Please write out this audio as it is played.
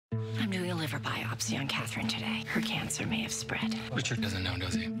I'm doing a liver biopsy on Catherine today. Her cancer may have spread. Richard doesn't know,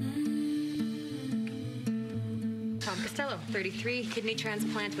 does he? Tom Costello, 33, kidney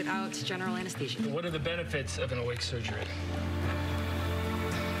transplant without general anesthesia. What are the benefits of an awake surgery?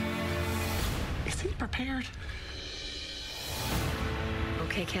 Is he prepared?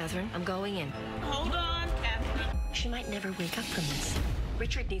 Okay, Catherine, I'm going in. Hold on, Catherine. She might never wake up from this.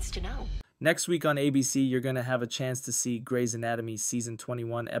 Richard needs to know. Next week on ABC, you're going to have a chance to see Grey's Anatomy Season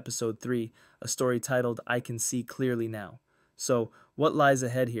 21, Episode 3, a story titled I Can See Clearly Now. So, what lies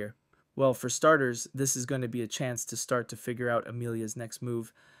ahead here? Well, for starters, this is going to be a chance to start to figure out Amelia's next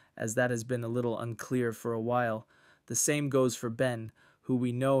move, as that has been a little unclear for a while. The same goes for Ben, who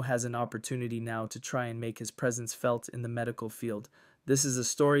we know has an opportunity now to try and make his presence felt in the medical field. This is a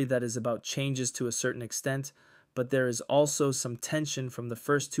story that is about changes to a certain extent, but there is also some tension from the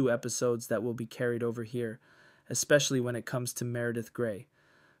first 2 episodes that will be carried over here, especially when it comes to Meredith Grey.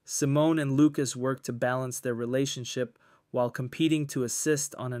 Simone and Lucas work to balance their relationship while competing to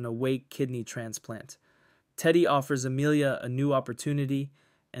assist on an awake kidney transplant. Teddy offers Amelia a new opportunity,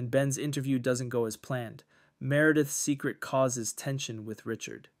 and Ben's interview doesn't go as planned. Meredith's secret causes tension with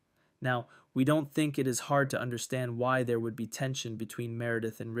Richard. Now, we don't think it is hard to understand why there would be tension between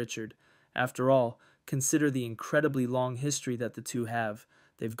Meredith and Richard. After all, consider the incredibly long history that the two have.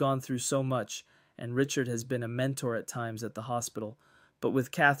 They've gone through so much, and Richard has been a mentor at times at the hospital. But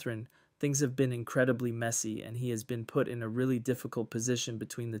with Catherine, things have been incredibly messy, and he has been put in a really difficult position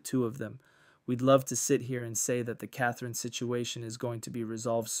between the two of them. We'd love to sit here and say that the Catherine situation is going to be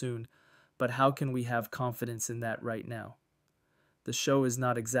resolved soon, but how can we have confidence in that right now? The show is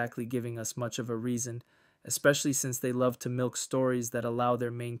not exactly giving us much of a reason, especially since they love to milk stories that allow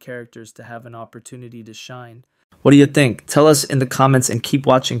their main characters to have an opportunity to shine. What do you think? Tell us in the comments and keep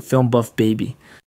watching Film Buff Baby.